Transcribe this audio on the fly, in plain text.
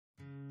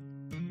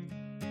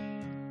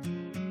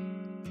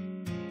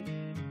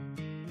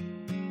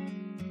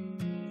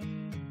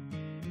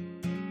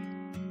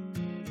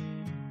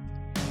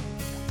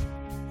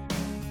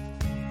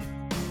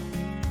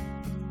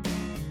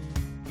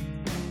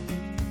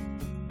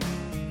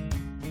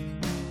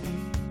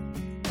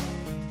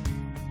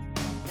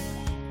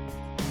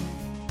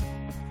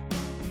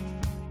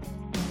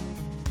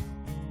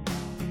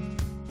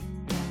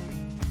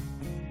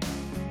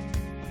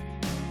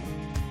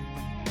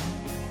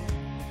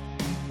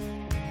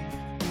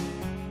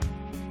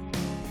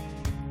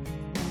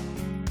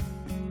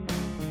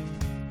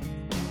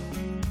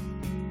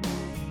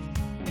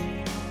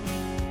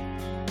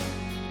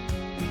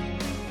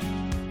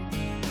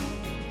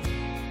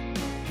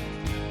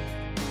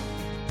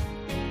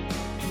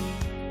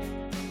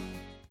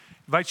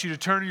invite you to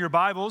turn in your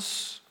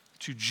Bibles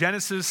to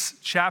Genesis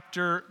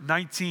chapter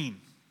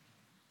 19.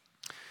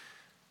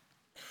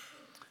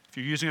 If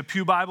you're using a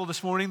Pew Bible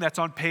this morning, that's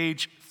on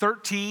page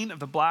 13 of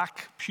the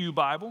Black Pew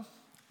Bible,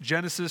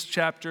 Genesis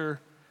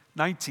chapter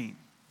 19.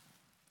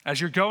 As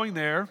you're going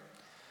there,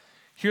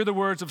 hear the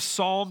words of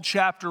Psalm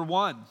chapter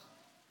 1,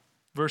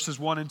 verses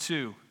 1 and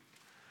 2.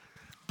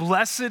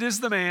 Blessed is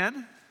the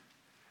man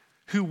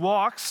who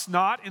walks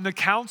not in the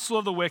counsel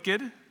of the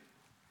wicked,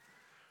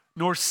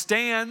 nor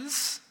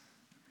stands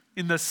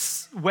in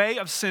the way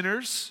of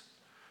sinners,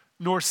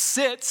 nor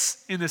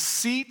sits in the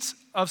seat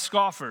of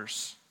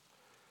scoffers.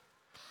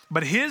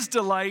 But his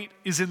delight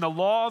is in the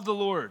law of the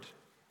Lord,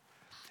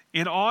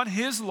 and on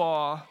his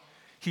law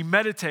he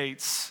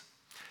meditates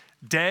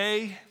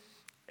day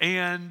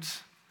and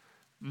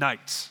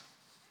night.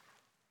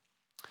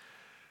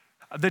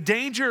 The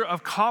danger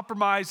of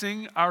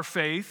compromising our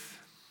faith,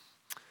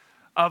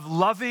 of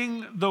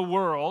loving the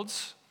world,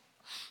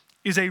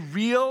 is a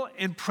real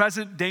and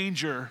present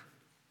danger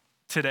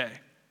today.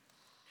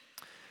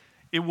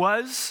 It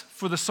was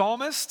for the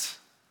psalmist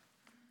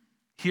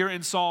here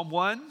in Psalm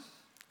 1,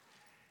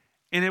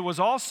 and it was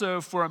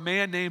also for a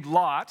man named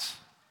Lot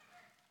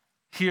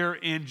here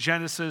in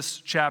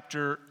Genesis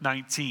chapter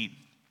 19.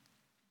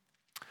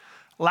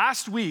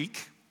 Last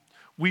week,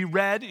 we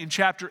read in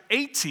chapter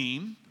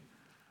 18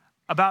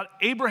 about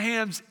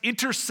Abraham's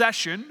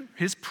intercession,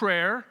 his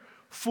prayer,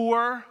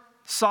 for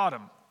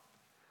Sodom,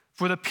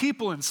 for the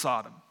people in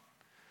Sodom.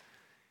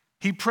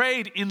 He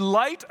prayed in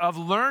light of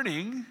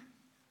learning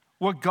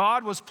what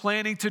God was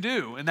planning to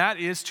do, and that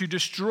is to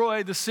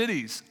destroy the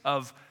cities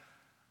of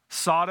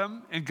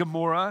Sodom and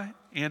Gomorrah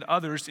and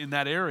others in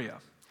that area.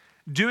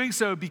 Doing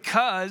so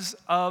because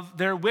of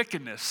their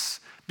wickedness,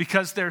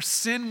 because their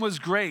sin was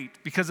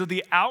great, because of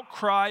the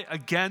outcry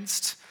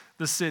against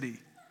the city.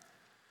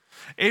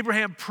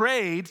 Abraham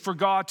prayed for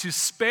God to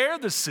spare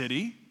the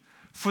city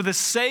for the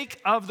sake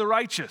of the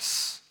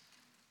righteous.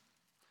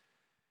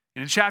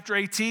 And in chapter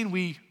 18,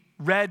 we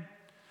read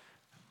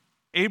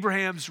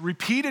Abraham's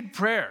repeated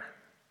prayer.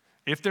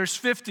 If there's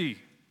 50,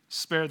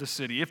 spare the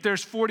city. If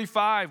there's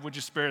 45, would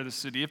you spare the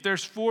city? If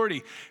there's 40,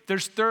 if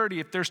there's 30,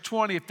 if there's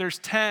 20, if there's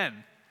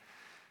 10.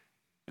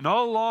 And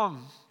all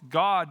along,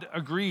 God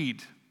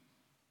agreed.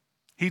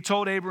 He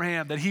told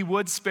Abraham that he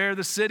would spare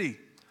the city,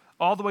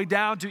 all the way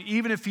down to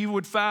even if he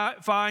would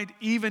find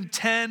even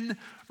 10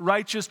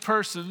 righteous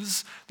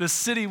persons, the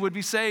city would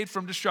be saved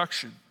from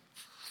destruction.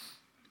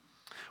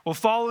 Well,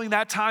 following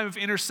that time of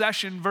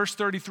intercession, verse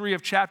 33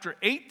 of chapter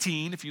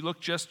 18, if you look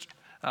just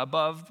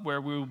above where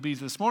we will be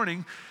this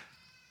morning,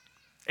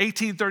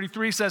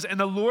 18:33 says, "And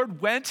the Lord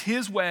went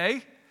his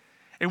way,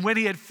 and when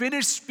he had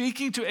finished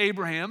speaking to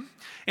Abraham,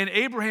 and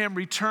Abraham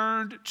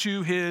returned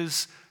to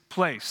his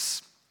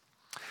place."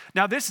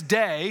 Now this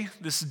day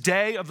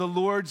of the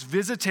Lord's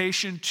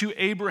visitation to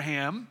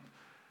Abraham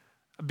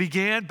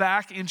began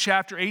back in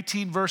chapter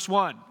 18, verse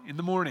 1 in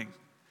the morning.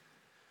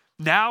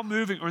 Now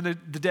moving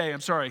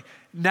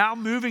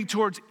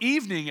towards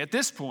evening at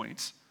this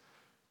point,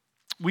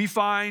 we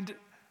find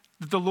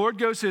that the Lord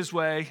goes his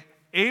way,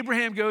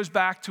 Abraham goes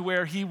back to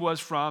where he was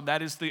from,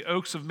 that is the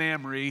Oaks of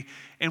Mamre,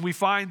 and we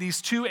find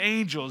these two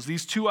angels,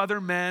 these two other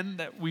men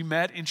that we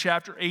met in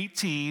chapter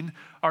 18,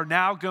 are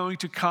now going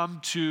to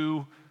come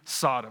to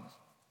Sodom.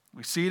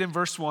 We see it in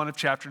verse 1 of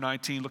chapter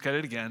 19. Look at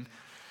it again.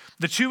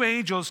 The two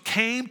angels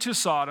came to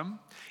Sodom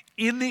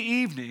in the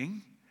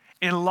evening,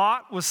 and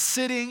Lot was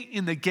sitting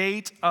in the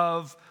gate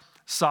of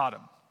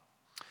Sodom.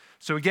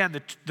 So again,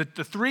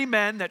 the three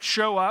men that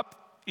show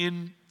up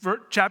in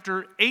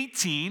chapter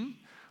 18,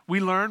 we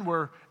learn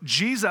were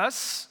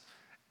Jesus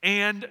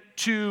and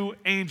two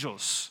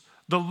angels.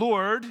 The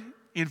Lord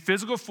in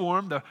physical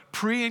form, the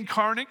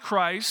pre-incarnate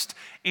Christ,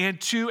 and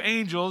two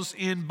angels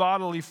in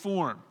bodily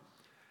form.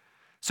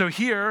 So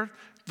here,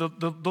 the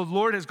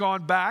Lord has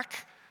gone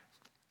back,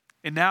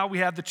 and now we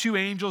have the two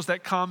angels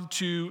that come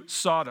to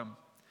Sodom.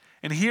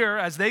 And here,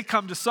 as they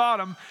come to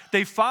Sodom,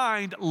 they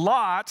find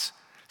Lot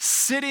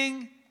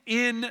sitting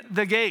in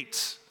the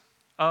gate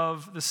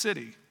of the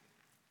city.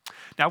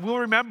 Now, we'll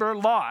remember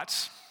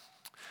Lot.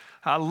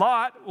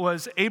 Lot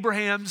was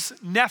Abraham's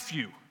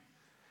nephew.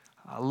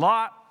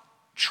 Lot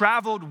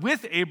traveled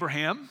with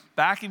Abraham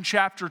back in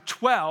chapter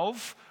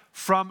 12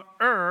 from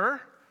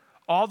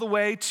all the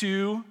way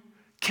to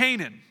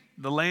Canaan,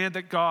 the land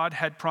that God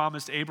had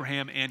promised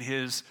Abraham and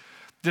his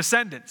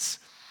descendants.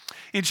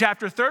 In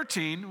chapter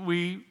 13,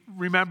 we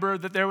remember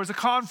that there was a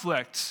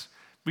conflict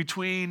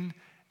between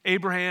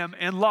Abraham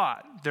and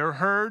Lot. Their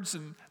herds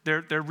and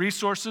their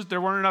resources,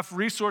 there weren't enough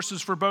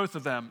resources for both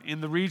of them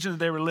in the region that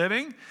they were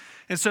living,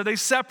 and so they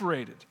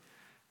separated.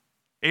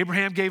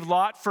 Abraham gave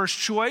Lot first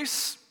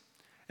choice,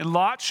 and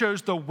Lot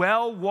chose the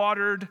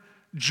well-watered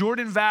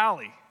Jordan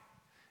Valley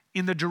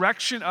in the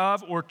direction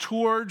of or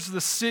towards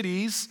the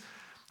cities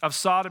of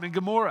Sodom and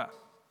Gomorrah.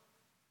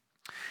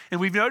 And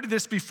we've noted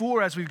this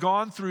before as we've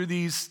gone through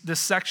this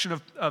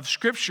section of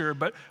Scripture,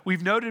 but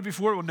we've noted it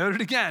before, we'll note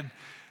it again,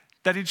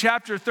 that in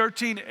chapter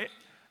 13,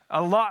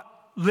 Lot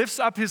lifts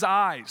up his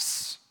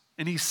eyes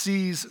and he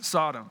sees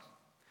Sodom.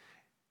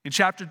 In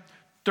chapter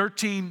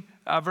 13,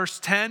 verse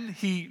 10,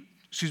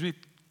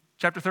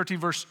 chapter 13,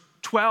 verse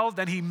 12,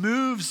 then he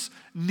moves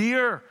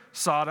near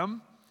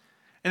Sodom.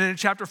 And then in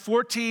chapter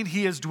 14,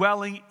 he is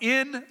dwelling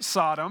in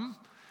Sodom.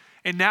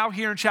 And now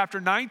here in chapter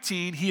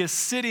 19, he is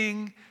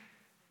sitting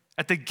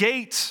at the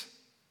gate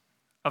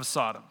of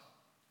Sodom.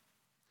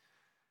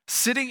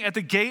 Sitting at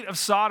the gate of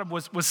Sodom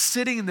was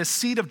sitting in the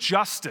seat of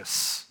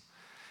justice.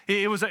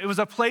 It was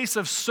a place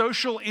of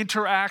social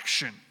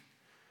interaction.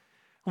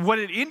 What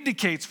it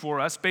indicates for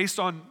us, based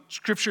on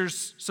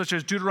scriptures such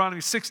as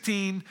Deuteronomy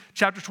 16,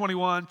 chapter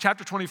 21,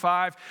 chapter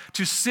 25,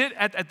 to sit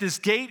at this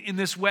gate in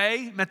this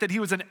way meant that he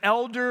was an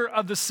elder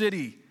of the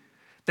city,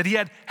 that he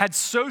had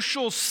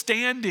social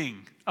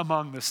standing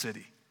among the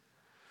city.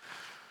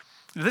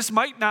 Now, this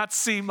might not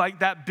seem like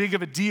that big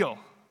of a deal.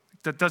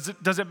 Does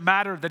it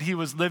matter that he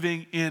was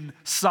living in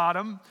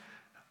Sodom?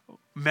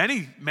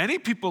 Many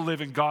people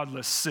live in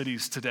godless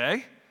cities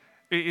today.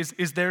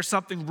 Is there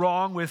something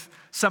wrong with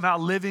somehow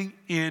living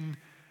in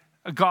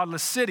a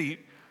godless city?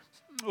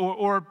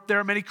 Or there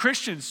are many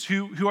Christians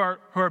who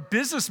are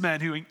businessmen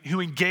who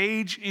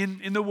engage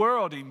in the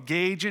world,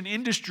 engage in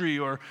industry,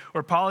 or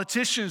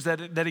politicians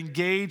that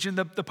engage in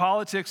the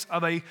politics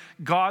of a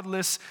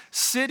godless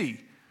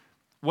city.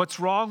 What's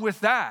wrong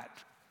with that?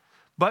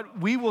 But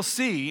we will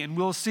see, and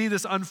we'll see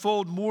this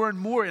unfold more and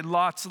more in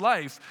Lot's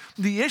life.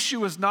 The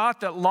issue is not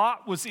that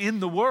Lot was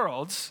in the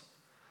world,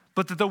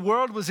 but that the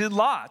world was in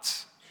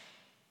Lot.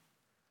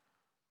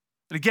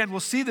 And again,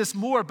 we'll see this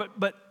more,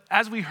 but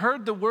as we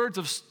heard the words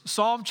of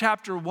Psalm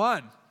chapter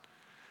 1,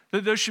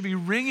 that those should be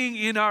ringing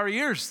in our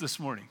ears this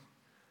morning.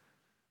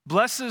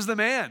 Blessed is the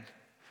man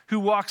who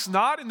walks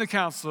not in the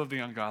counsel of the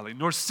ungodly,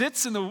 nor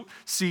sits in the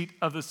seat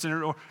of the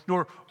sinner,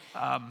 nor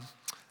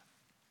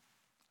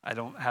I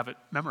don't have it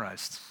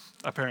memorized,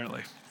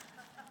 apparently.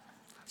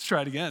 Let's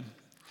try it again.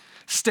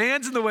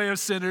 Stands in the way of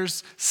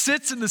sinners,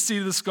 sits in the seat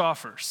of the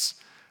scoffers,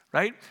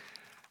 right?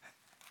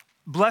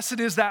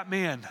 Blessed is that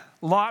man.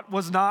 Lot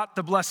was not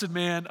the blessed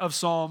man of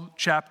Psalm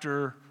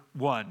chapter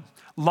 1.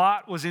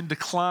 Lot was in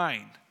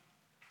decline.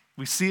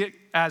 We see it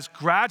as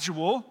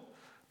gradual,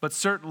 but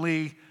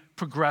certainly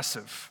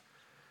progressive.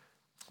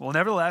 Well,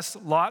 nevertheless,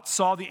 Lot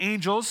saw the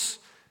angels,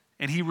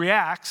 and he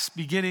reacts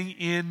beginning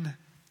in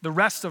the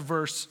rest of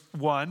verse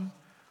 1,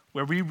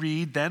 where we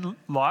read, then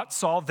Lot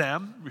saw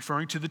them,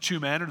 referring to the two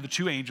men or the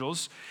two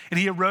angels, and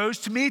he arose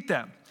to meet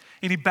them.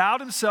 And he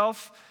bowed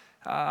himself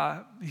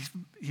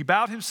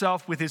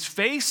with his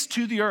face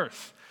to the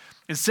earth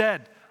and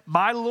said,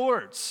 my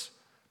lords,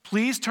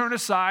 please turn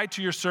aside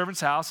to your servant's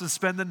house and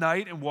spend the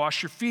night and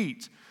wash your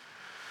feet.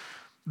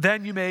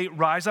 Then you may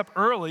rise up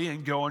early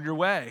and go on your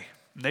way.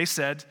 And they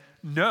said,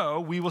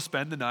 no, we will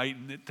spend the night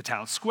in the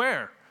town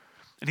square.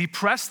 And he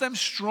pressed them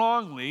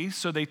strongly,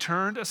 so they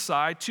turned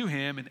aside to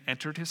him and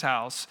entered his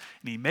house.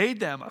 And he made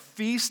them a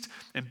feast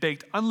and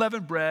baked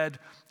unleavened bread,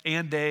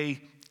 and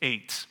they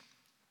ate.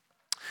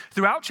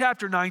 Throughout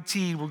chapter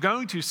 19, we're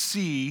going to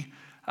see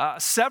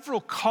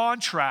several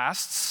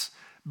contrasts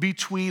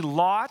between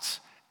Lot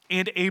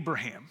and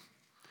Abraham.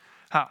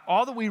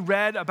 All that we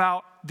read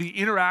about the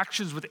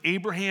interactions with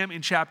Abraham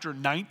in chapter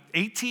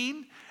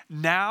 18,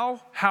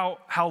 now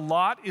how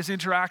Lot is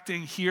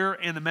interacting here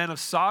and the men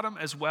of Sodom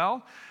as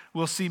well,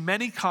 we'll see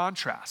many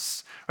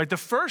contrasts. Right, the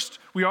first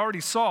we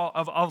already saw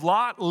of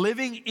Lot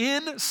living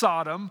in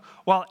Sodom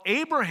while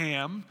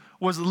Abraham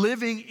was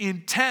living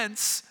in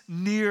tents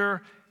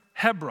near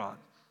Herron.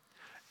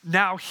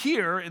 Now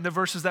here in the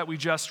verses that we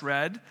just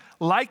read,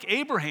 like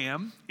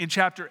Abraham in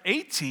chapter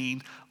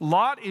 18,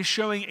 Lot is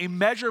showing a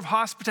measure of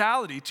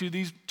hospitality to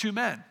these two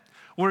men.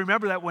 Well,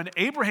 remember that when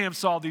Abraham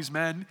saw these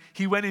men,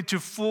 he went into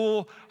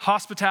full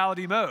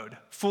hospitality mode,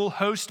 full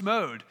host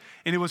mode,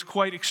 and it was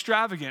quite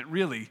extravagant,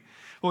 really.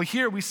 Well,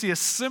 here we see a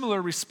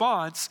similar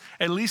response,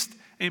 at least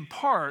in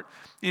part,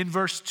 in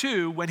verse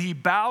 2, when he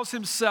bows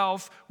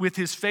himself with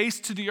his face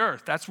to the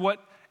earth. That's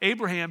what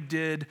Abraham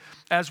did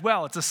as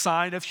well. It's a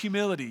sign of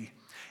humility.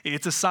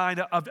 It's a sign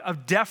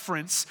of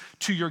deference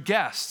to your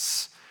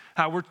guests.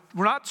 We're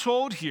not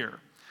told here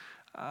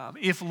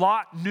if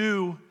Lot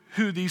knew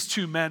who these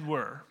two men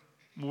were.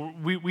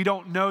 We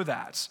don't know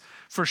that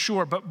for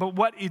sure. But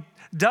what it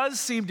does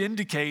seem to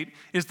indicate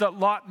is that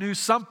Lot knew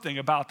something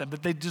about them,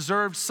 that they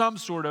deserved some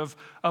sort of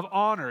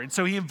honor. And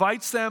so he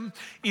invites them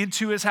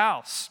into his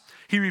house.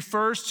 He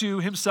refers to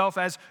himself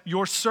as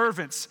your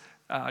servant,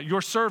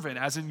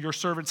 as in your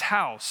servant's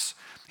house.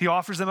 He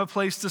offers them a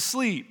place to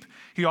sleep.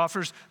 He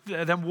offers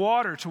them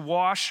water to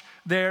wash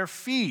their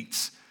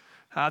feet.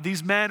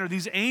 These men or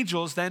these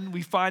angels, then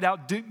we find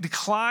out,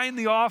 decline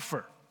the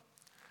offer.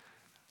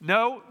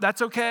 No,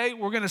 that's okay.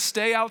 We're going to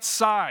stay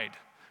outside.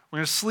 We're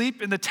going to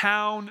sleep in the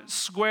town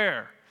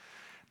square.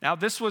 Now,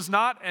 this was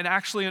not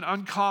actually an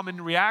uncommon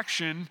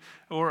reaction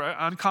or an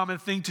uncommon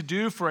thing to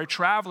do for a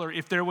traveler.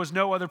 If there was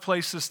no other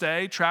place to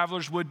stay,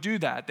 travelers would do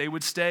that. They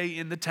would stay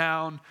in the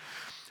town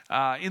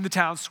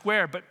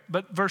square.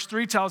 But verse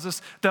 3 tells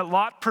us that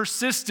Lot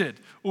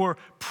persisted or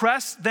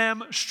pressed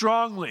them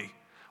strongly.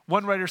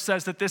 One writer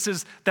says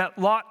that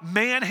Lot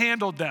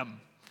manhandled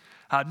them.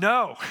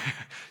 No,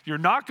 you're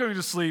not going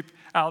to sleep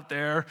out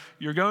there.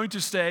 You're going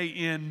to stay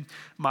in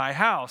my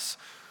house.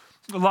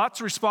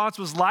 Lot's response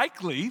was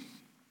likely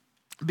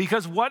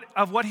because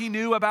of what he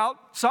knew about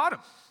Sodom,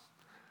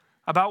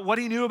 about what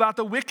he knew about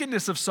the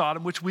wickedness of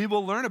Sodom, which we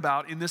will learn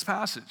about in this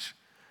passage.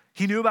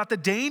 He knew about the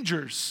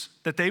dangers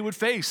that they would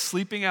face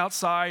sleeping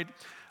outside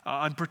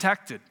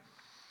unprotected.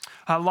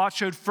 Lot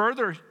showed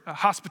further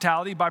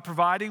hospitality by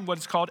providing what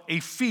is called a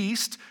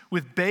feast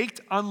with baked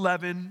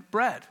unleavened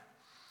bread.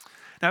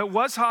 Now, it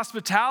was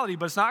hospitality,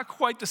 but it's not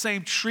quite the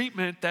same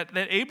treatment that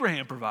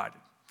Abraham provided.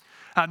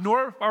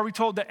 Nor are we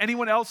told that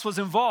anyone else was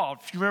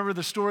involved. If you remember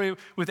the story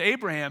with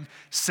Abraham,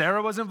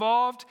 Sarah was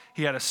involved.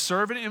 He had a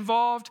servant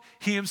involved.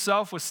 He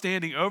himself was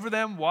standing over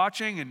them,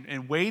 watching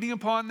and waiting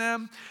upon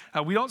them.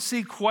 We don't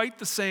see quite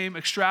the same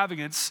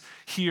extravagance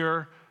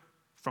here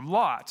from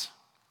Lot.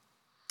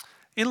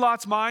 In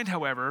Lot's mind,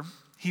 however,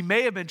 he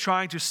may have been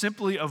trying to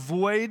simply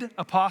avoid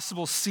a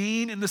possible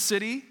scene in the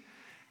city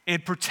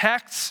and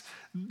protect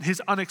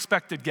his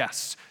unexpected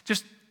guests.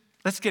 Just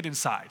let's get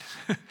inside.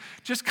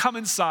 Just come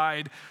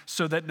inside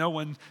so that no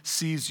one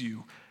sees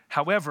you.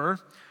 However,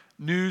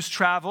 news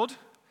traveled,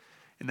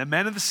 and the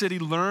men of the city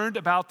learned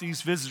about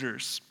these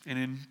visitors.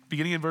 And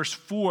beginning in verse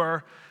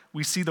 4,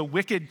 we see the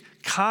wicked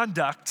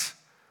conduct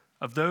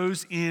of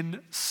those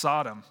in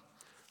Sodom.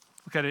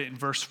 Look at it in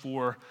verse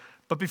 4.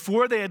 But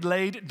before they had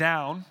laid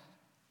down,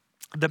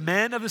 the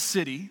men of the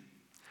city,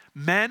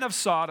 men of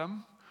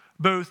Sodom,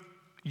 both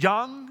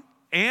young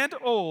and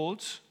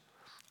old,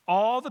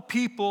 all the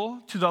people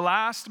to the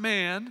last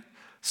man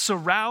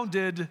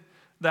surrounded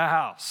the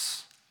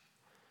house.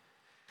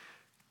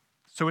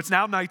 So it's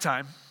now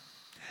nighttime,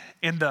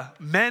 and the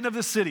men of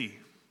the city,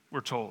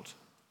 we're told,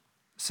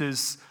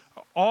 says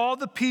all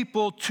the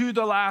people to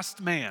the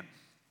last man.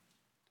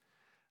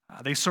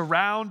 They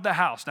surround the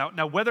house.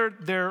 Now whether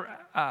they're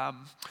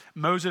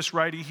Moses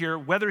writing here,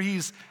 whether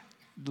he's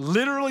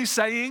literally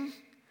saying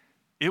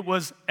it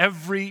was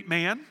every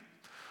man,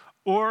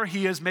 or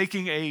he is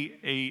making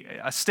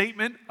a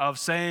statement of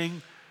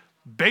saying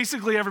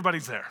basically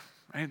everybody's there.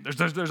 Right?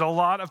 There's a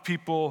lot of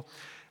people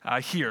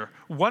here.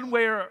 One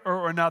way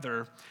or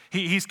another,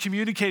 he's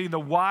communicating the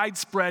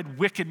widespread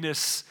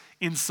wickedness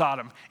in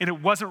Sodom, and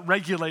it wasn't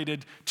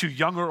regulated to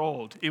young or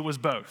old. It was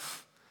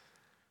both.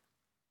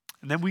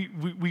 And then we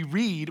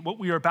read, what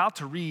we are about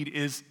to read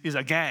is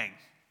a gang.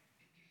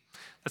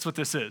 That's what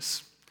this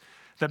is.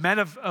 The men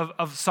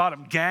of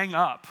Sodom gang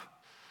up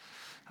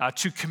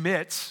to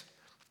commit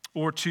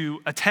or to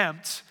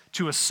attempt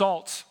to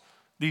assault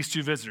these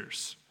two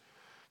visitors,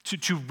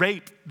 to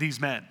rape these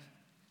men.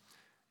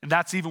 And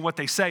that's even what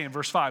they say in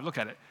verse 5. Look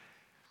at it.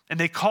 And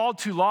they called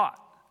to Lot,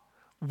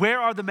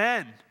 "Where are the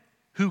men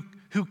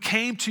who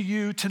came to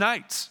you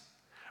tonight?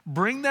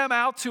 Bring them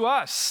out to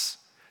us,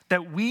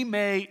 that we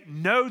may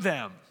know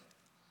them."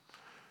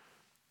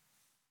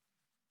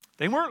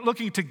 They weren't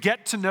looking to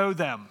get to know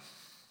them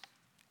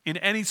in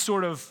any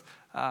sort of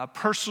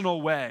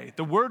personal way.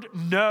 The word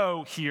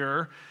know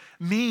here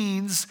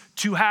means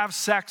to have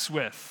sex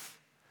with.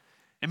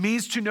 It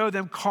means to know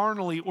them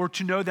carnally or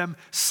to know them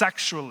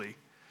sexually.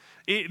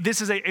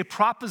 This is a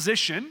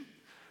proposition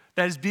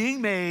that is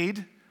being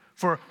made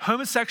for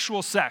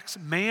homosexual sex,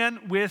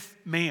 man with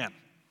man.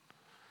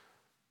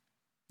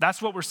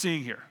 That's what we're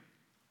seeing here.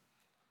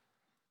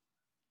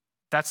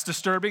 That's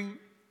disturbing?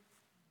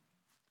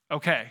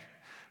 Okay.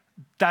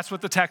 That's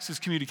what the text is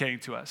communicating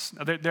to us.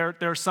 Now, there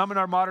are some in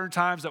our modern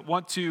times that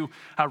want to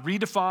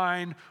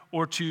redefine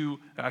or to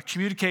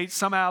communicate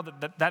somehow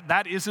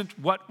that isn't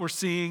what we're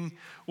seeing,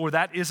 or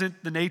that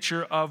isn't the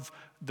nature of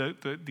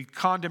the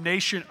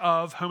condemnation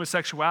of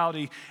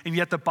homosexuality, and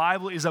yet the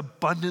Bible is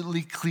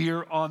abundantly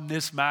clear on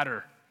this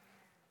matter.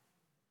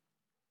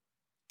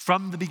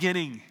 From the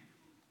beginning,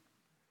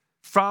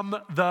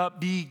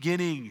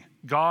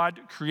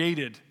 God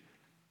created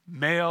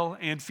male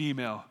and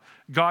female.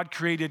 God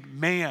created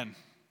man.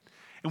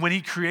 And when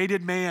he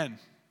created man,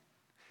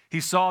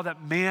 he saw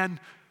that man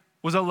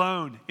was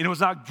alone, and it was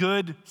not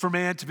good for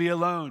man to be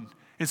alone.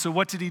 And so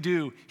what did he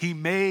do? He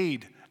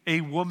made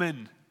a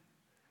woman.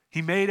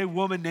 He made a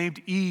woman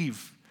named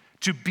Eve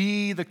to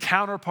be the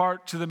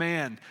counterpart to the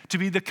man, to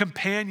be the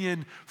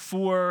companion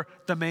for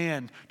the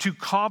man, to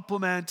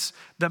complement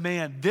the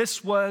man.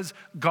 This was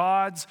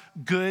God's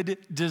good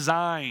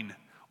design.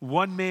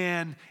 One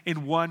man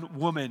and one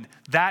woman.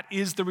 That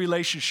is the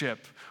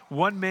relationship.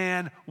 One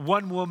man,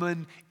 one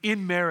woman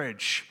in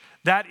marriage.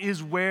 That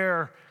is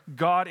where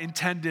God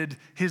intended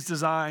his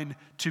design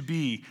to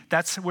be.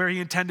 That's where he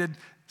intended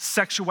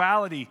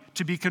sexuality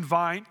to be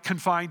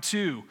confined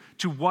to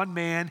one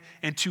man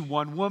and to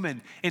one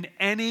woman. And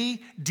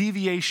any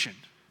deviation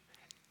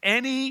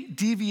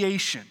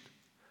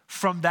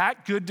from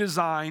that good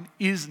design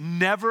is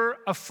never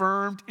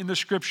affirmed in the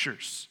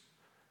scriptures.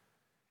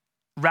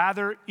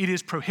 Rather, it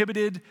is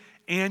prohibited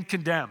and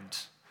condemned.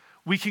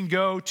 We can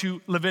go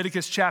to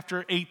Leviticus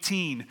chapter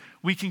 18.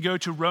 We can go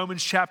to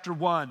Romans chapter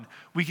 1.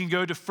 We can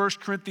go to 1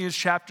 Corinthians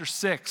chapter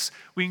 6.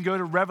 We can go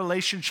to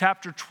Revelation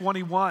chapter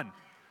 21.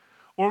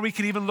 Or we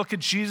can even look at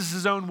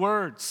Jesus' own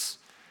words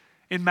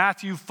in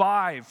Matthew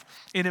 5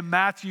 and in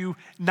Matthew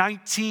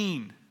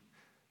 19.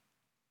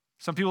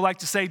 Some people like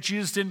to say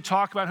Jesus didn't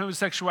talk about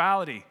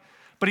homosexuality,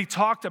 but he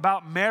talked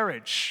about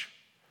marriage.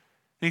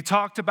 And he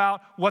talked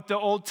about what the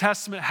Old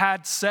Testament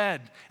had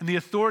said. And the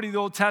authority of the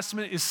Old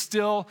Testament is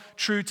still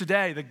true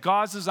today. That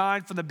God's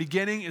design from the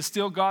beginning is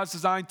still God's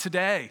design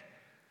today.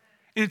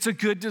 And it's a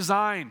good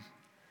design.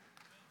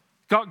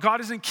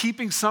 God isn't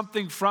keeping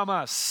something from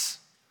us.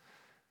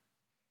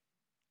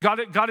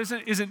 God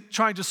isn't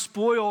trying to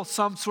spoil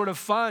some sort of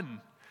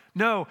fun.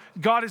 No,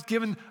 God has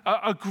given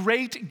a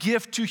great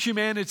gift to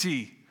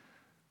humanity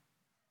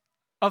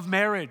of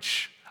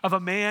marriage, of a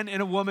man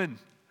and a woman,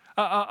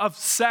 of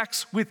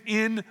sex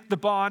within the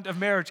bond of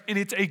marriage. And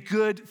it's a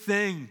good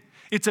thing.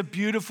 It's a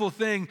beautiful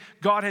thing.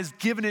 God has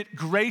given it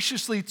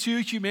graciously to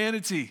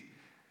humanity.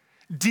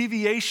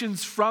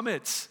 Deviations from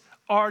it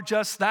are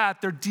just that.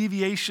 They're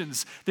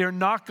deviations. They're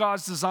not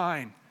God's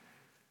design.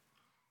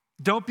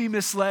 Don't be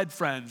misled,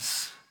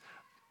 friends.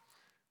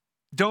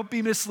 Don't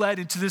be misled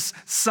into this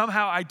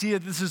somehow idea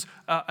that this is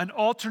an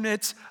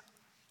alternate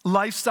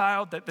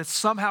lifestyle that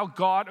somehow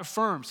God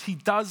affirms. He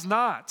does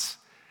not.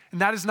 And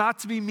that is not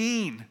to be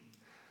mean.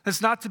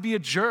 That's not to be a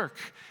jerk.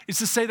 It's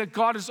to say that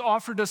God has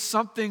offered us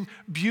something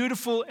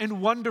beautiful and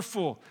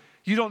wonderful.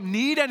 You don't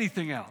need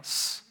anything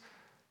else.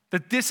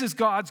 That this is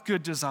God's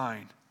good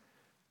design.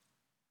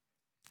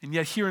 And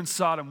yet here in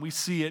Sodom, we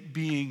see it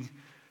being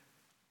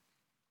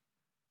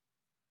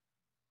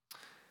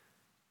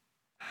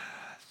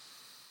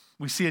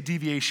we see a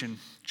deviation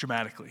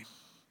dramatically.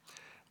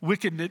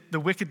 The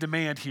wicked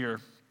demand here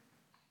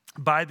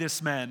by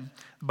these men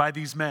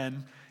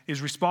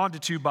is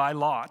responded to by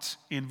Lot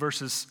in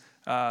verses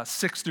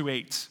 6 through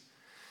 8.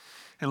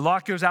 And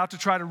Lot goes out to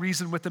try to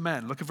reason with the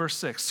men. Look at verse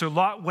 6. So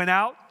Lot went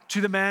out to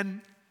the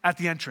men at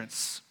the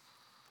entrance,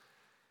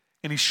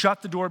 and he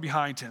shut the door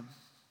behind him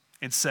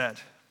and said,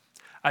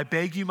 I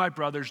beg you, my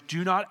brothers,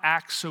 do not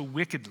act so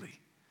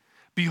wickedly.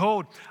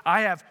 Behold,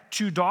 I have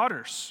 2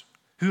 daughters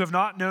who have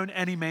not known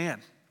any man.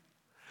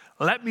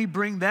 Let me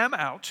bring them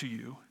out to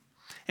you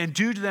and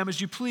do to them as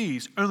you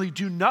please. Only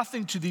do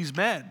nothing to these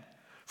men,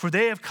 for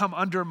they have come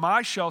under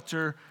my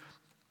shelter,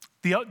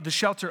 the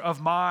shelter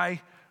of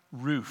my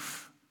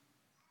roof.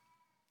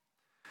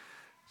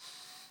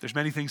 There's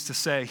many things to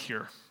say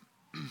here.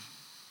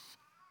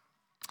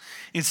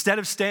 Instead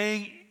of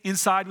staying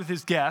inside with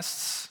his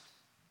guests,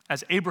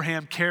 as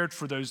Abraham cared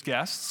for those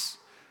guests,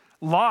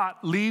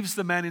 Lot leaves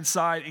the men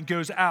inside and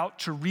goes out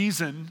to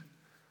reason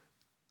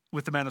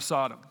with the men of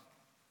Sodom.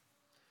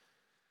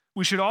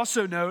 We should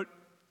also note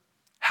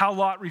how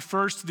Lot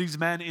refers to these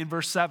men in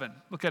verse 7.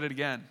 Look at it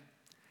again.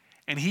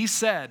 And he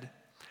said,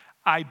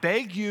 I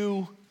beg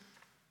you,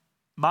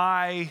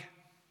 my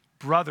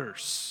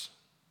brothers.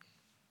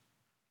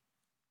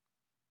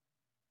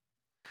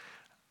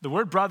 The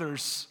word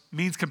brothers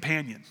means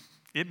companion.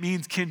 It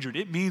means kindred.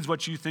 It means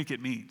what you think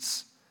it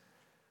means.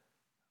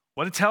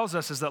 What it tells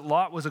us is that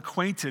Lot was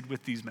acquainted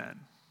with these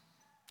men.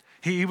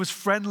 He was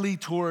friendly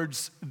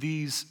towards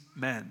these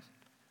men.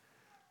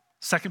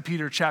 2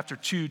 Peter chapter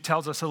 2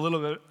 tells us a little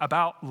bit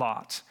about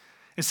Lot.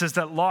 It says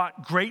that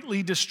Lot,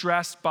 greatly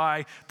distressed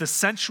by the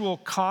sensual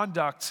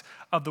conduct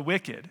of the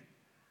wicked,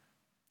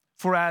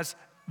 for as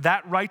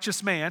that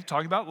righteous man,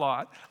 talking about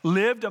Lot,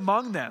 lived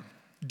among them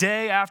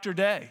day after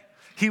day,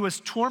 he was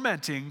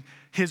tormenting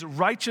his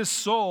righteous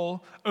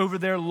soul over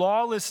their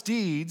lawless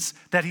deeds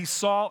that he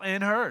saw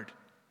and heard.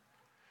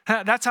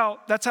 That's how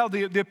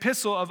the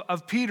epistle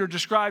of Peter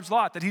describes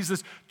Lot, that he's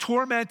this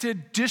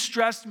tormented,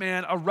 distressed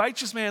man, a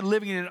righteous man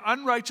living in an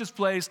unrighteous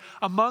place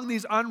among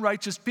these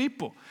unrighteous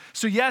people.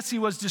 So yes, he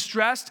was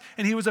distressed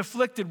and he was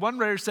afflicted. One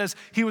writer says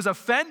he was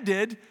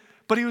offended,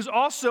 but he was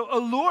also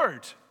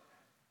allured.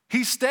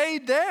 He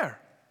stayed there.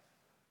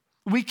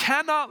 We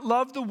cannot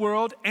love the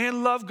world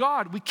and love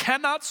God. We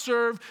cannot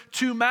serve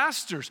 2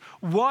 masters.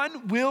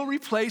 One will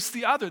replace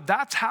the other.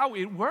 That's how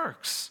it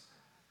works.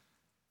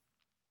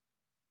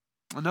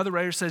 Another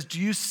writer says, do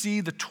you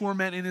see the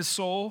torment in his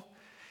soul?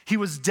 He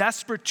was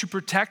desperate to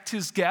protect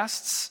his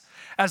guests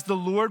as the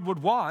Lord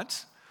would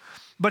want,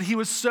 but he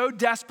was so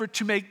desperate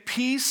to make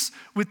peace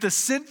with the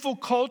sinful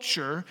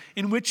culture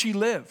in which he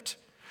lived.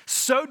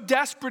 So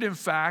desperate, in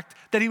fact,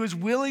 that he was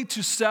willing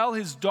to sell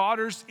his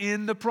daughters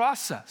in the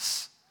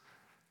process.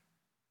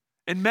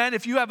 And men,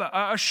 if you have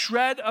a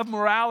shred of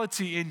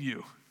morality in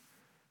you,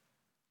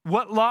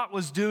 what Lot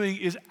was doing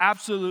is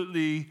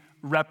absolutely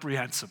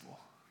reprehensible.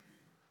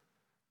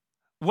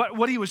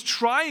 What he was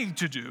trying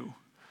to do,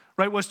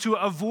 right, was to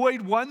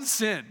avoid one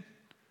sin,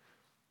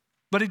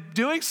 but in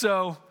doing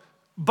so,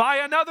 by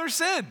another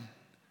sin.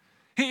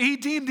 He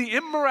deemed the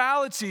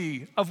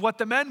immorality of what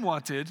the men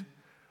wanted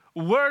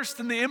worse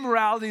than the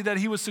immorality that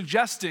he was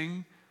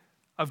suggesting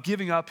of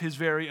giving up his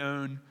very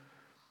own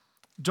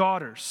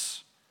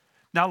daughters.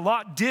 Now,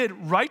 Lot did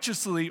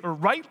righteously or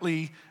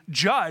rightly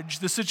judge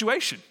the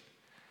situation.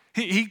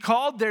 He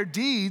called their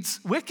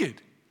deeds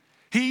wicked.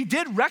 He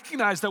did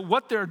recognize that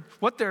what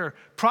they're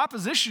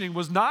propositioning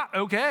was not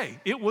okay.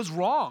 It was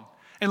wrong.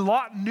 And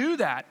Lot knew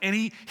that, and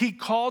he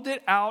called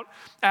it out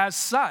as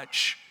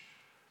such.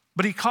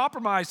 But he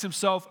compromised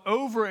himself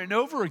over and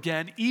over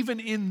again, even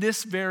in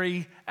this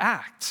very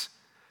act.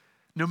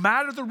 No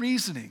matter the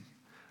reasoning,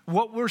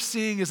 what we're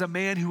seeing is a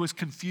man who was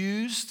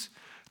confused,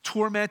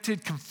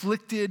 tormented,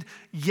 conflicted,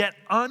 yet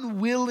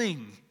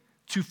unwilling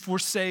to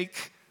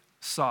forsake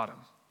Sodom.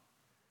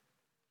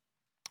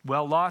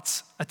 Well,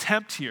 Lot's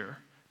attempt here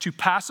to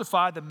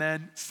pacify the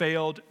men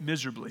failed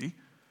miserably.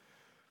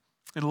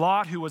 And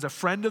Lot, who was a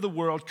friend of the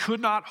world, could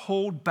not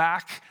hold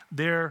back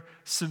their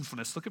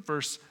sinfulness. Look at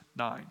verse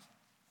 9.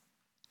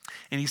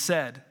 And he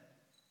said,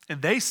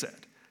 and they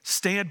said,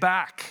 stand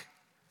back.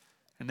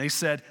 And they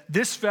said,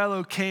 this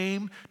fellow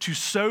came to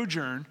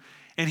sojourn,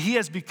 and he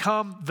has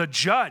become the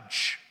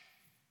judge.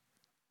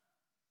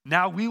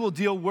 Now we will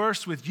deal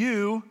worse with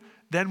you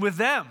than with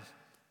them.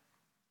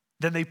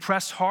 Then they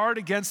pressed hard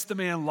against the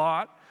man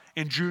Lot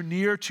and drew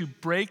near to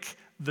break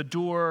the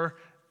door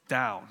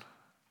down.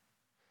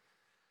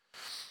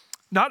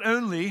 Not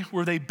only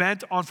were they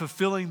bent on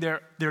fulfilling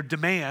their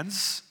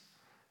demands,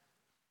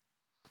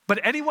 but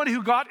anyone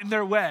who got in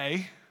their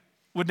way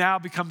would now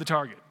become the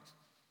target.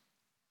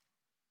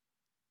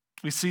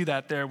 We see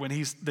that there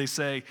when they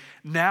say,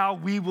 now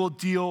we will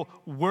deal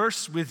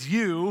worse with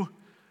you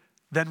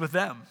than with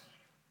them.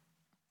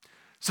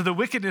 So the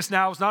wickedness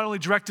now is not only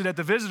directed at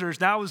the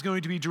visitors, now is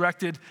going to be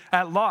directed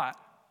at Lot.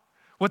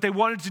 What they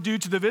wanted to do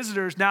to the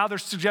visitors, now they're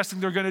suggesting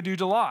they're going to do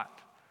to Lot.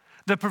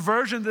 The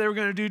perversion that they were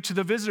going to do to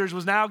the visitors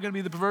was now going to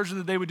be the perversion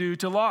that they would do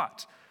to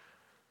Lot.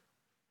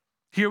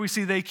 Here we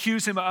see they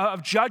accuse him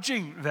of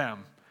judging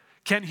them.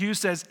 Kent Hughes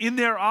says, in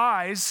their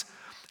eyes,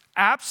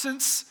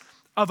 absence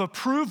of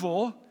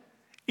approval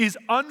is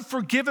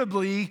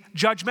unforgivably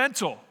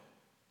judgmental.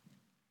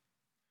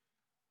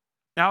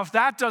 Now, if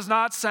that does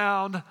not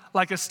sound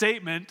like a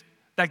statement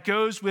that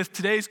goes with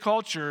today's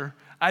culture,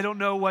 I don't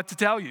know what to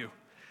tell you.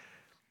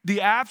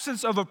 The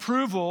absence of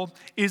approval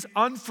is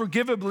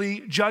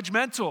unforgivably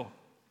judgmental.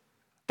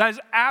 That is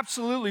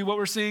absolutely what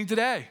we're seeing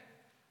today.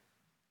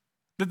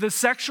 That the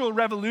sexual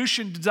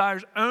revolution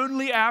desires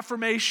only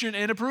affirmation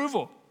and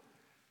approval.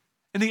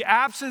 And the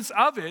absence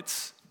of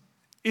it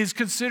is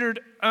considered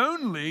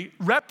only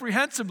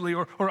reprehensibly,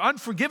 or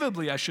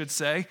unforgivably, I should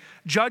say,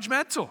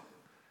 judgmental.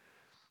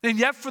 And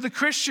yet for the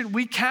Christian,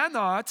 we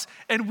cannot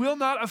and will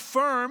not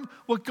affirm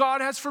what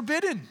God has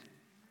forbidden.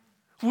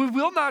 We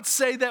will not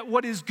say that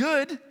what is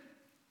good,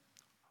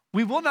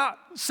 we will not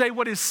say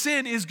what is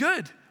sin is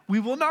good. We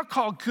will not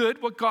call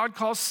good what God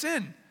calls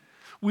sin.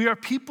 We are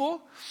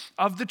people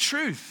of the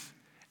truth.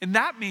 And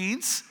that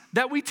means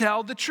that we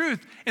tell the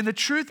truth. And the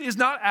truth is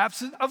not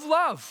absent of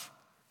love.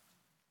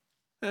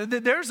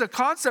 There's a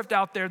concept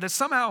out there that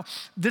somehow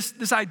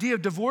this idea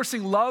of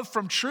divorcing love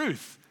from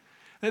truth,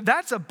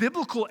 that's a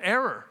biblical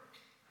error.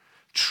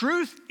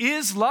 Truth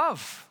is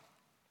love.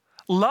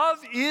 Love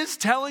is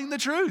telling the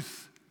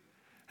truth.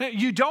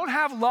 You don't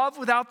have love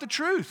without the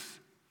truth.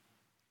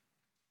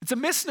 It's a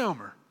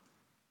misnomer.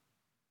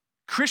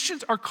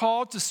 Christians are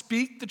called to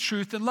speak the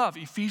truth in love.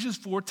 Ephesians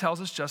 4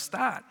 tells us just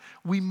that.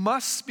 We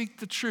must speak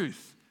the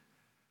truth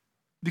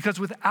because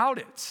without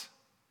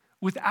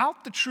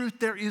the truth,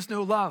 there is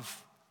no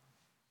love.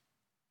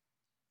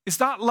 It's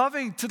not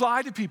loving to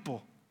lie to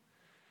people.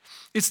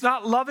 It's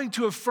not loving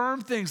to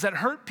affirm things that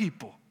hurt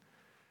people.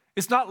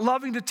 It's not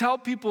loving to tell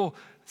people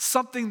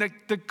something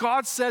that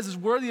God says is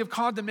worthy of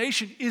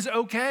condemnation is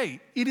okay.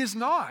 It is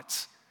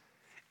not.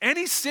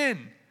 Any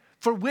sin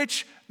for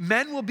which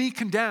men will be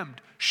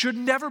condemned should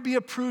never be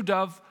approved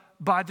of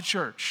by the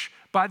church,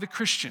 by the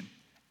Christian,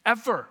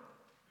 ever.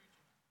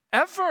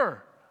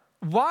 Ever.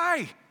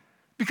 Why?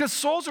 Because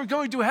souls are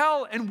going to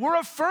hell and we're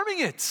affirming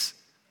it.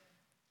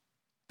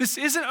 This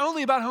isn't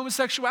only about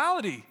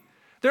homosexuality.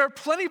 There are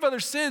plenty of other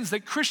sins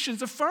that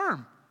Christians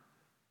affirm.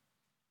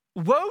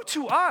 Woe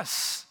to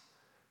us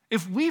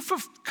if we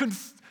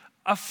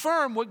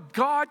affirm what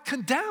God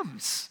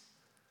condemns.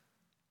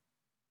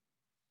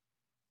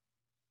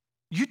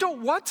 You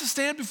don't want to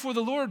stand before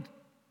the Lord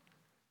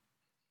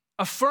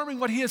affirming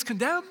what he has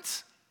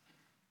condemned.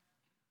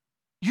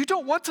 You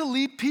don't want to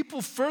lead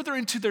people further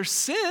into their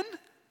sin.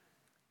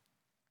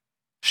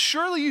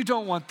 Surely you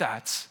don't want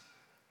that.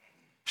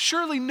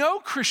 Surely no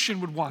Christian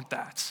would want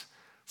that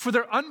for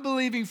their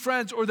unbelieving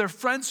friends or their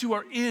friends who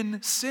are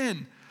in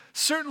sin.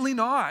 Certainly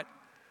not.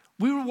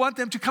 We would want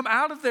them to come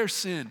out of their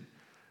sin.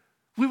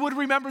 We would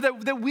remember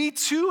that we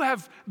too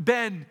have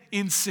been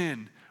in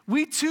sin.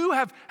 We too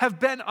have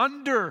been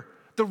under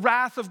the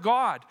wrath of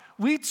God.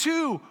 We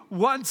too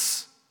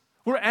once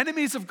were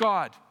enemies of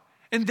God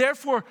and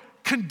therefore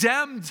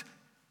condemned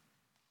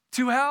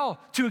to hell,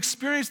 to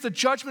experience the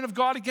judgment of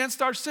God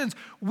against our sins.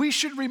 We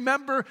should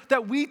remember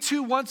that we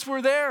too once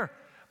were there,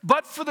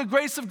 but for the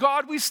grace of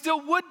God, we still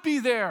would be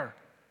there.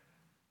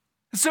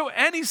 So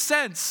any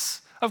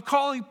sense of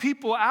calling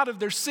people out of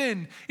their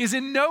sin is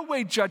in no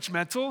way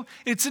judgmental.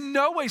 It's in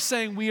no way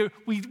saying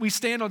we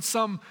stand on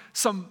some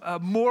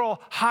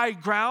moral high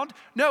ground.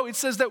 No, it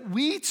says that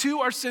we too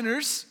are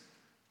sinners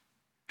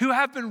who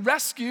have been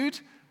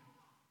rescued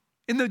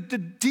in the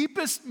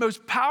deepest,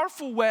 most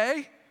powerful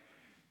way,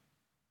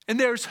 and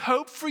there's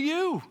hope for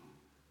you.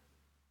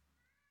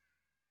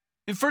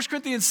 In 1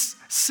 Corinthians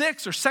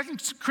 6 or 2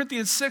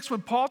 Corinthians 6,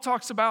 when Paul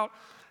talks about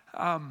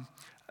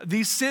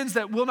these sins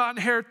that will not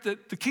inherit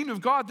the kingdom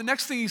of God, the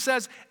next thing he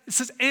says, it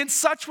says, and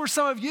such were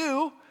some of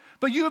you,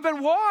 but you have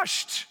been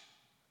washed.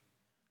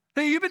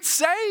 That you've been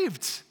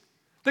saved.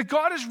 That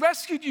God has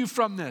rescued you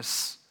from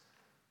this.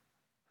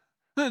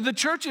 The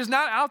church is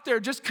not out there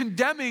just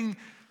condemning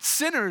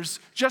sinners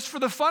just for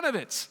the fun of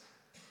it.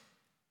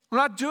 We're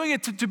not doing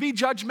it to be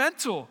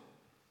judgmental.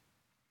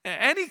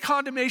 Any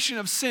condemnation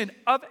of sin,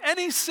 of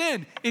any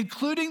sin,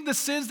 including the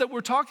sins that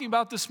we're talking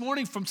about this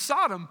morning from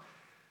Sodom,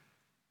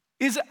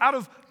 is out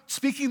of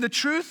speaking the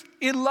truth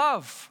in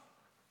love.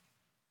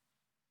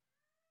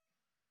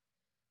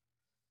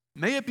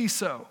 May it be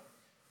so.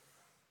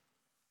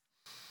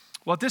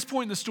 Well, at this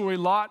point in the story,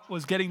 Lot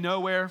was getting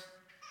nowhere,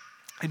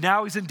 and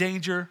now he's in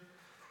danger.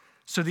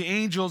 So the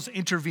angels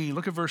intervene.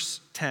 Look at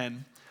verse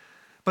 10.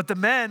 But the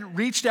men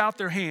reached out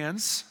their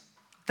hands,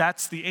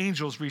 that's the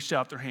angels reached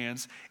out their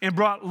hands, and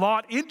brought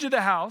Lot into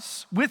the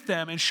house with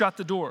them and shut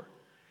the door.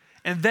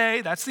 And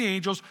they, that's the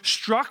angels,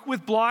 struck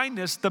with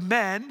blindness the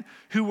men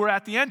who were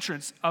at the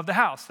entrance of the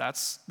house.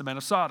 That's the men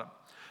of Sodom,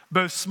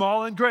 both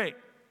small and great,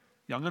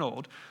 young and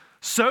old,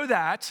 so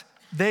that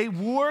they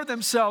wore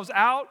themselves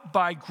out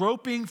by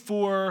groping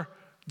for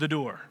the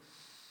door.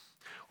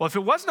 Well, if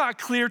it was not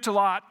clear to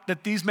Lot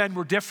that these men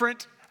were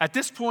different, at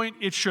this point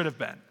it should have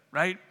been,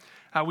 right?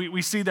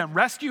 We see them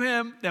rescue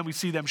him, then we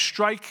see them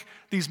strike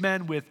these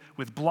men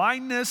with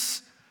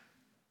blindness.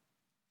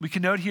 We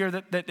can note here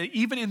that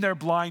even in their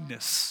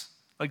blindness,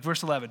 like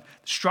verse 11,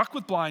 struck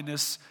with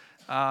blindness,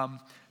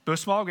 both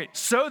small and great,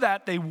 so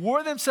that they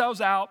wore themselves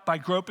out by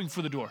groping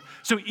for the door.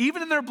 So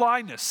even in their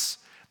blindness,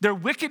 their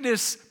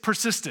wickedness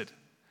persisted.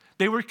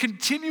 They were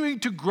continuing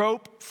to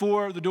grope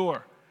for the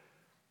door.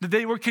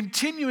 They were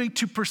continuing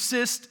to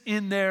persist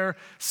in their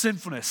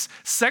sinfulness.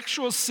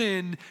 Sexual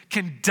sin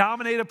can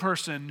dominate a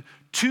person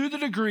to the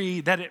degree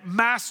that it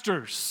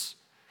masters.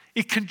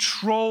 It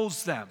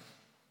controls them.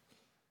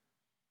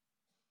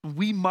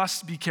 We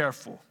must be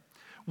careful.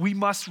 We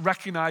must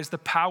recognize the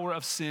power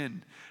of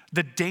sin,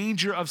 the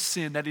danger of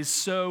sin that is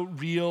so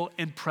real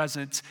and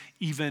present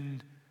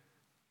even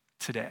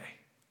today.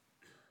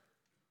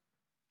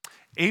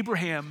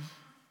 Abraham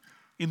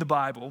in the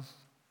Bible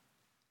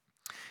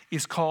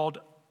is called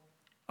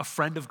a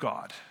friend of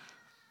God.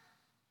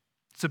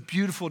 It's a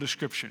beautiful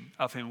description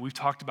of him. We've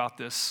talked about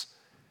this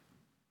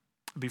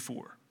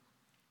before.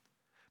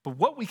 But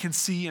what we can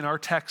see in our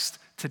text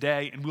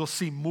today, and we'll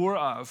see more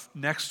of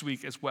next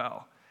week as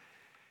well,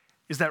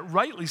 is that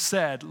rightly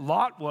said,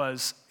 Lot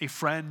was a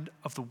friend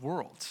of the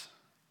world.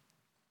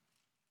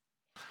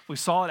 We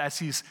saw it as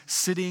he's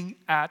sitting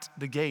at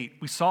the gate.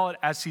 We saw it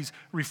as he's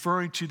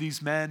referring to these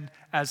men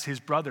as his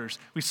brothers.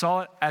 We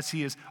saw it as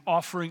he is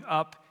offering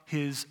up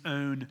his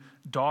own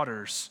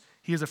daughters.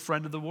 He is a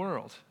friend of the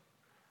world.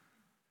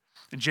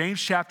 And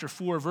James chapter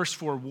 4, verse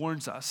 4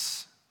 warns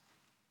us,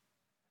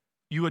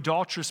 you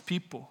adulterous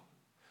people,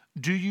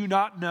 do you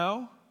not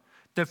know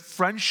that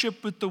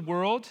friendship with the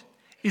world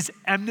is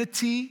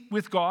enmity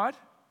with God?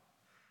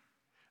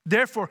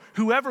 Therefore,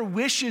 whoever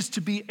wishes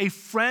to be a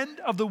friend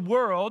of the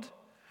world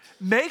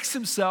makes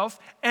himself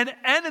an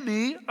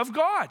enemy of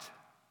God.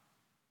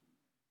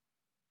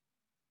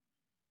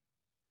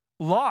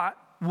 Lot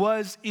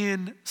was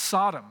in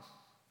Sodom.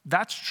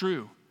 That's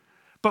true.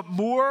 But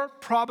more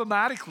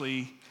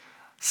problematically,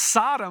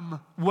 Sodom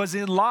was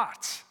in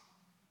Lot.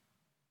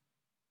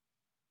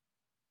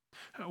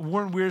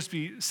 Warren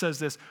Wiersbe says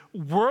this,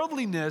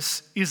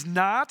 worldliness is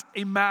not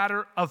a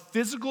matter of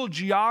physical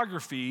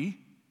geography,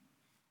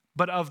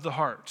 but of the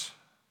heart.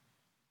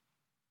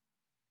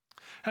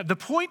 The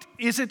point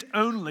isn't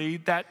only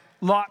that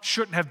Lot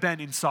shouldn't have been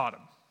in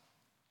Sodom.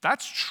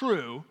 That's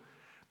true,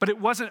 but it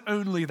wasn't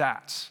only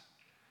that.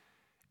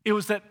 It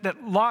was that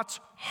Lot's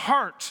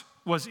heart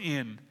was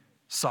in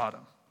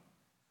Sodom.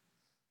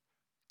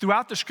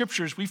 Throughout the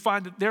scriptures, we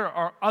find that there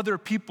are other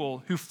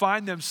people who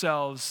find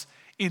themselves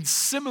in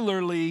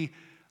similarly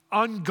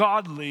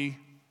ungodly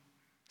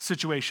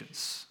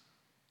situations.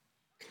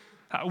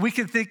 We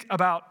can think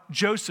about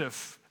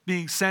Joseph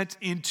being sent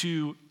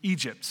into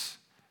Egypt,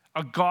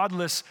 a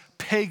godless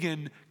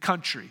pagan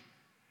country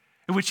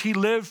in which he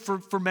lived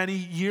for many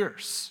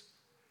years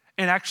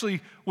and actually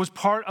was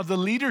part of the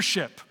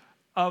leadership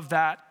of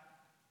that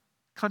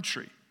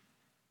country.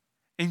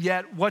 And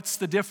yet, what's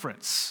the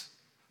difference?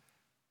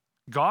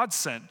 God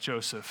sent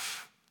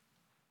Joseph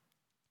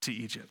to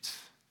Egypt.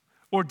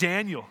 Or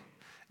Daniel.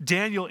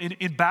 Daniel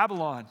in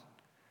Babylon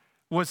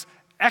was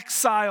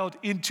exiled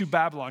into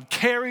Babylon,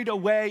 carried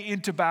away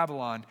into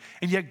Babylon,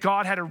 and yet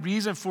God had a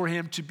reason for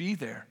him to be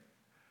there.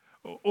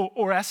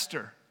 Or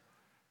Esther.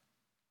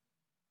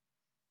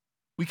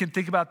 We can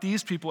think about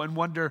these people and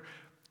wonder,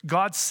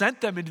 God sent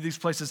them into these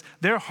places.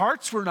 Their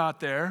hearts were not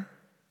there,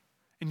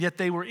 and yet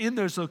they were in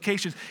those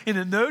locations. And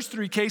in those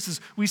three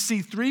cases, we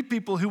see three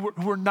people who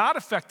were not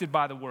affected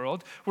by the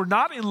world, were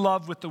not in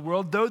love with the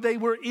world, though they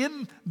were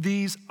in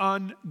these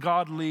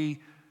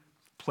ungodly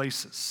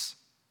places.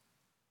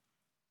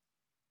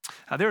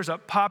 Now, there's a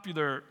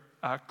popular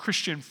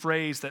Christian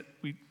phrase that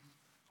we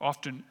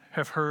often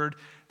have heard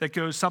that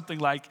goes something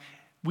like,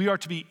 we are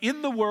to be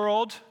in the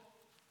world,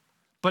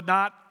 but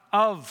not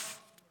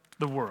of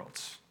the world.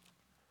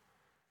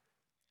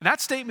 And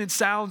that statement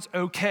sounds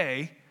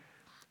okay,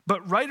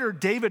 but writer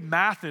David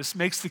Mathis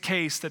makes the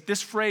case that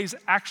this phrase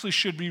actually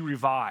should be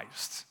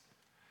revised.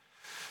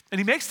 And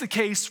he makes the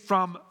case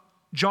from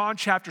John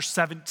chapter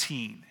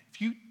 17.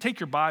 If you take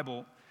your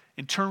Bible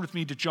and turn with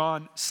me to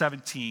John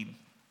 17,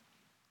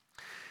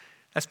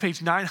 that's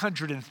page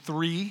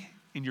 903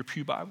 in your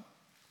pew Bible.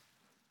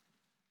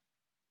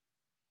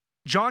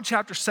 John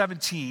chapter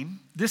 17,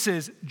 this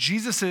is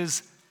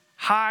Jesus'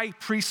 high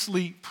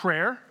priestly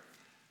prayer.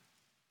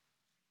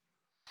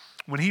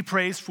 When he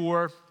prays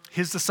for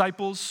his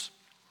disciples,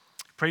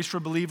 prays for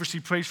believers, he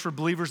prays for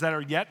believers that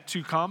are yet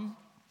to come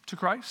to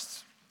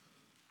Christ,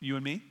 you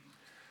and me.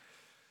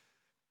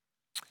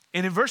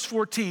 And in verse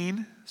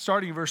 14,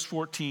 starting in verse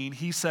 14,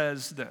 he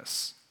says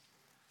this: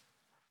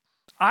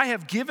 I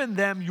have given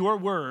them your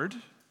word,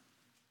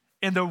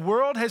 and the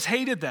world has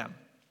hated them,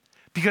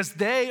 because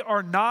they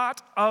are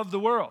not of the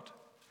world,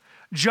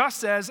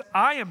 just as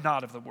I am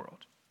not of the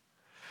world.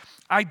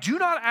 I do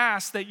not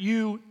ask that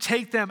you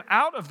take them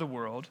out of the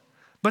world,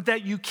 but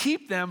that you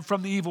keep them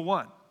from the evil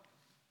one.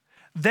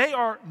 They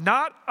are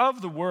not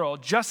of the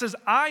world, just as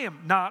I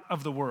am not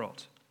of the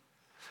world.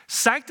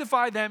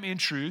 Sanctify them in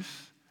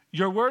truth.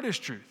 Your word is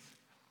truth.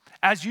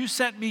 As you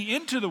sent me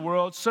into the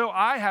world, so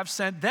I have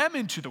sent them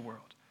into the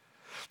world.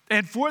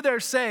 And for their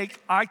sake,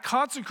 I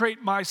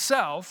consecrate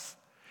myself,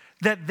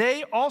 that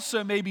they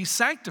also may be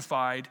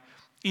sanctified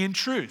in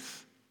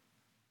truth.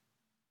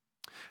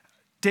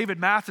 David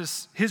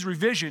Mathis, his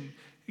revision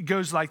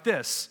goes like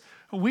this: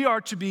 we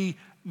are to be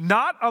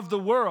not of the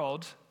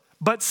world,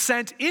 but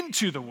sent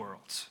into the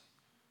world.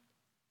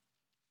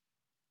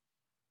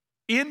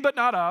 In but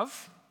not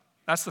of,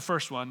 that's the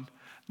first one.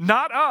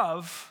 Not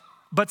of,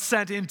 but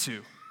sent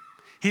into.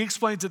 He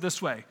explains it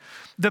this way: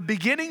 the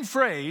beginning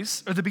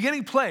phrase, or the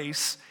beginning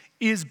place,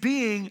 is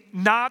being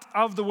not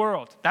of the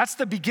world. That's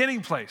the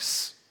beginning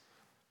place.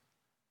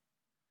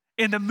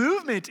 And the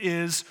movement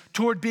is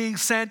toward being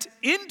sent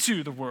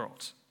into the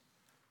world.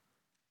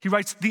 He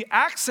writes, the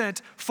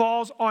accent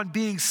falls on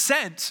being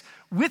sent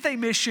with a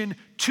mission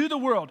to the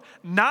world,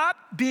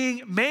 not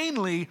being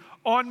mainly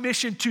on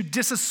mission to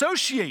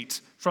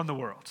disassociate from the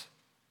world.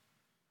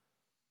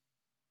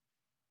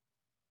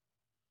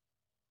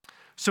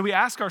 So we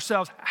ask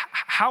ourselves,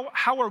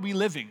 how are we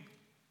living?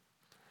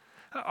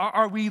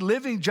 Are we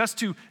living just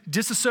to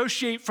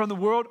disassociate from the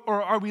world,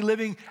 or are we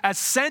living as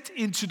sent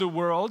into the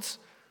world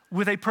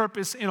with a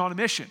purpose and on a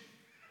mission?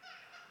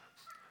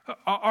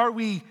 Are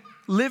we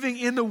living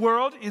in the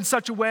world in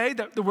such a way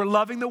that we're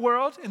loving the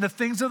world and the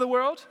things of the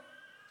world?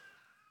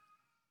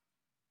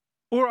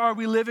 Or are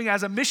we living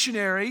as a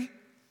missionary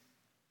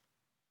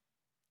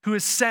who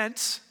is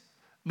sent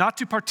not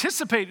to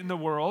participate in the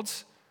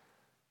world's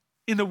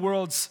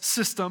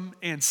system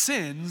and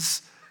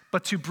sins,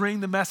 but to bring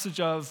the message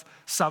of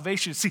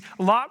salvation? See,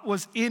 Lot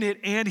was in it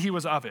and he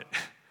was of it.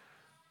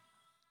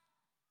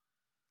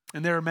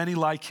 And there are many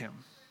like him.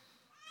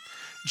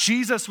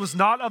 Jesus was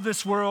not of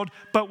this world,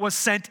 but was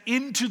sent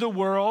into the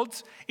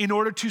world in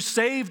order to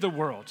save the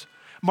world.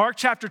 Marc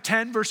chapter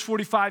 10, verse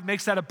 45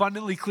 makes that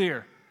abundantly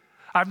clear.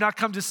 I've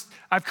come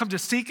to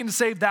seek and to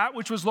save that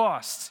which was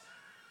lost.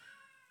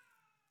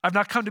 I've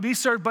not come to be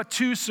served, but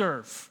to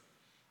serve.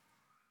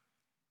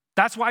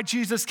 That's why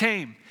Jesus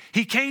came.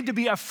 He came to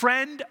be a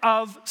friend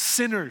of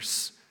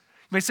sinners.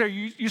 You may say,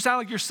 you sound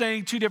like you're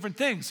saying two different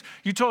things.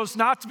 You told us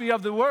not to be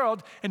of the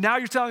world, and now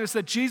you're telling us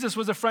that Jesus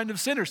was a friend of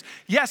sinners.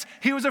 Yes,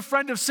 he was a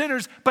friend of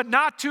sinners, but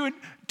not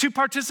to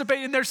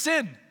participate in their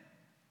sin.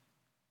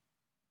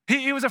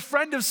 He was a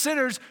friend of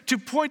sinners to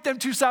point them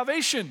to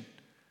salvation.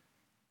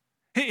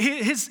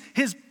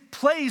 His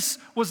place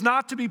was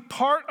not to be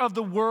part of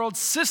the world's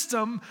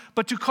system,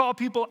 but to call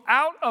people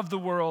out of the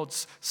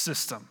world's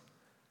system.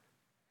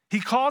 He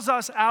calls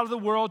us out of the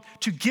world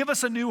to give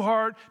us a new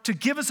heart, to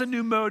give us a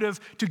new motive,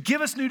 to give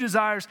us new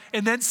desires,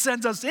 and then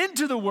sends us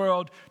into the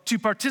world to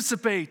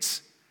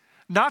participate,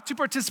 not to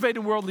participate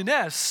in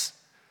worldliness,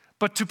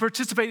 but to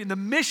participate in the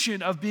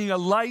mission of being a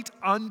light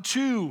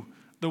unto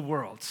the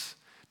world.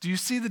 Do you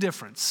see the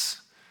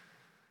difference?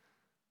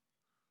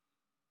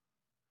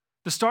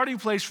 The starting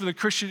place for the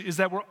Christian is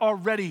that we're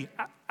already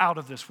out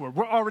of this world.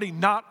 We're already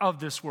not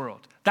of this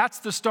world. That's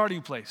the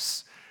starting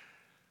place.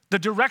 The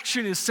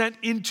direction is sent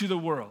into the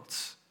world.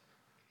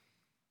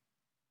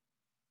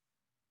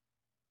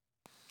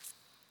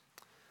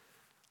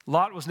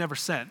 Lot was never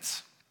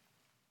sent.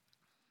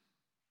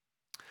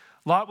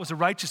 Lot was a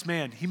righteous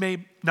man. He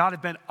may not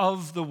have been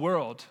of the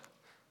world,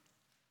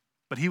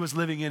 but he was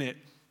living in it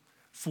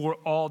for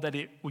all that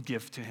it would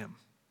give to him.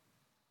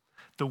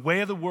 The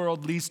way of the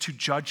world leads to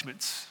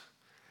judgment.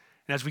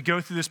 And as we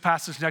go through this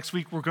passage next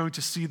week, we're going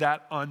to see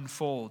that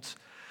unfold.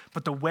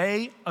 But the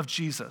way of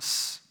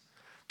Jesus,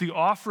 the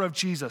offer of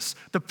Jesus,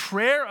 the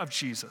prayer of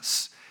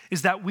Jesus,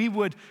 is that we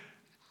would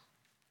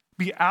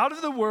be out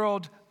of the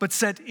world, but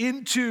sent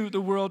into the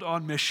world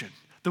on mission.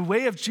 The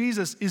way of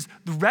Jesus is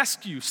the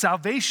rescue,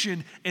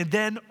 salvation, and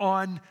then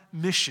on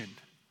mission.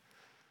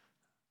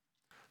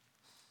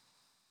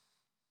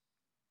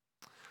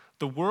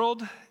 The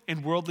world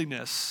and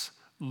worldliness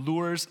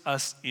lures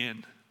us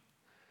in.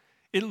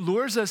 It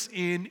lures us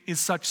in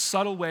such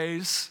subtle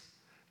ways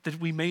that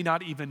we may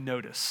not even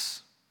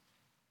notice.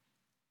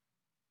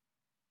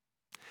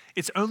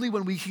 It's only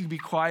when we can be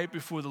quiet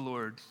before the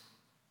Lord.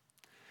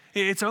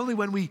 It's only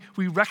when we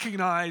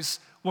recognize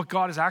what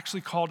God has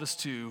actually called us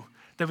to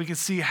that we can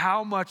see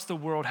how much the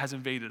world has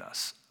invaded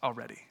us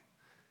already.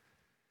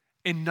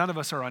 And none of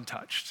us are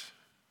untouched.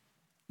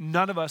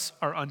 None of us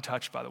are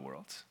untouched by the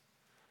world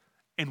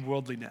and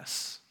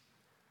worldliness.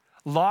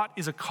 Lot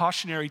is a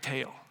cautionary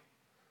tale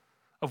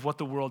of what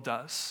the world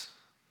does,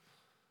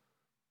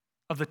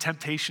 of the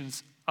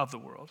temptations of the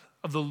world,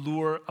 of the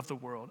lure of the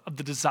world, of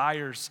the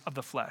desires of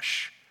the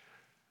flesh,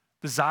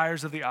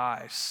 desires of the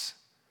eyes,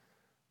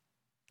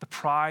 the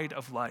pride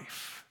of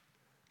life.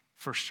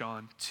 1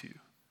 John 2.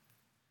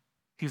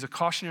 He's a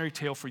cautionary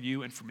tale for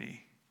you and for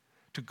me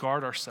to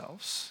guard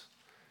ourselves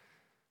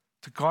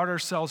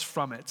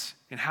from it.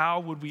 And how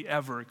would we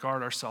ever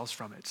guard ourselves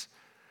from it?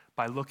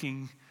 By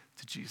looking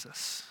to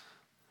Jesus.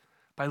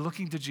 By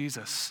looking to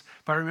Jesus.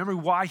 By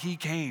remembering why he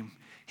came.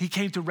 He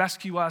came to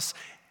rescue us.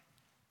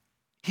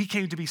 He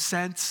came to be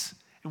sent.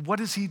 And what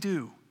does he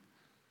do?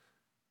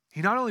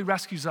 He not only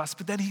rescues us,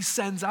 but then he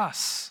sends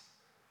us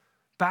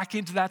back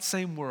into that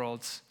same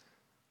world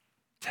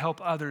to help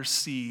others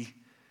see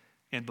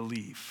and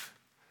believe.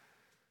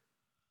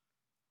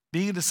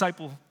 Being a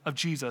disciple of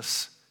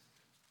Jesus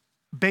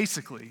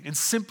basically and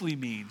simply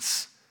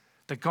means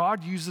that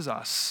God uses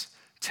us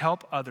to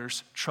help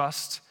others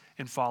trust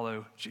and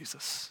follow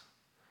Jesus.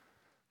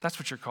 That's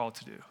what you're called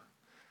to do.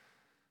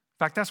 In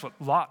fact, that's what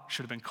Lot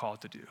should have been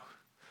called to do,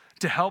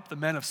 to help the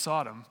men of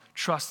Sodom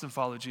trust and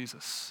follow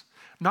Jesus.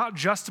 Not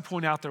just to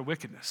point out their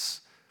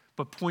wickedness,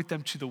 but point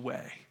them to the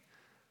way,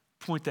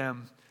 point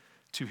them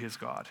to his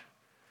God.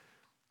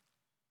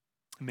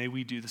 And may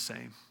we do the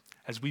same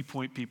as we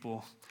point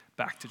people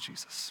back to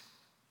Jesus.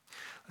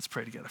 Let's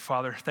pray together.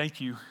 Father, thank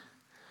you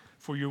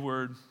for your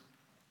word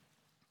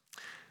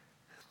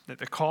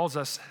that calls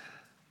us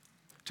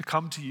to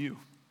come to you,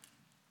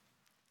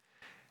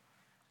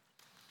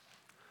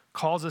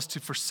 calls us to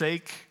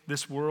forsake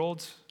this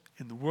world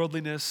and the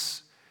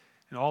worldliness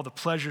and all the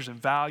pleasures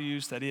and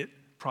values that it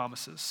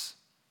promises,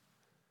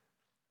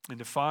 and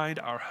to find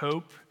our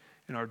hope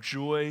and our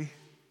joy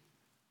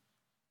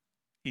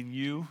in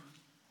you,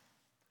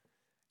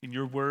 in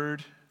your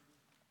word,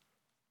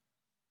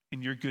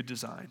 in your good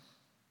design.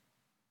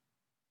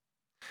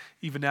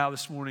 Even now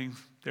this morning,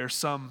 there are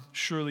some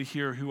surely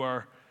here who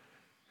are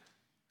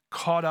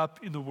caught up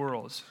in the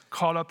world,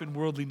 caught up in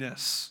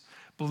worldliness,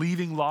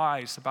 believing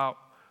lies about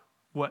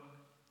what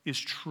is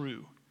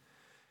true.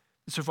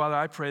 And so, Father,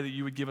 I pray that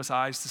you would give us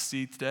eyes to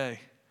see today.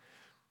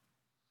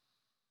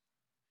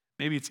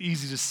 Maybe it's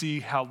easy to see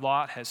how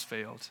Lot has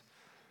failed.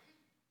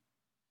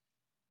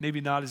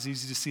 Maybe not as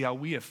easy to see how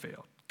we have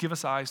failed. Give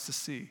us eyes to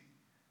see.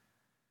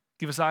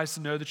 Give us eyes to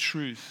know the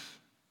truth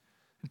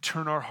and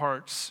turn our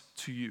hearts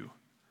to you.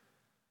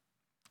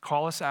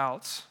 Call us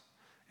out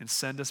and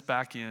send us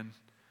back in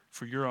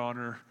for your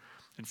honor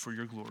and for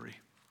your glory.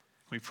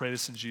 We pray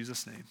this in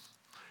Jesus' name.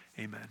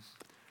 Amen.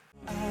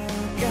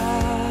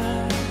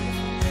 God,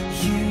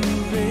 you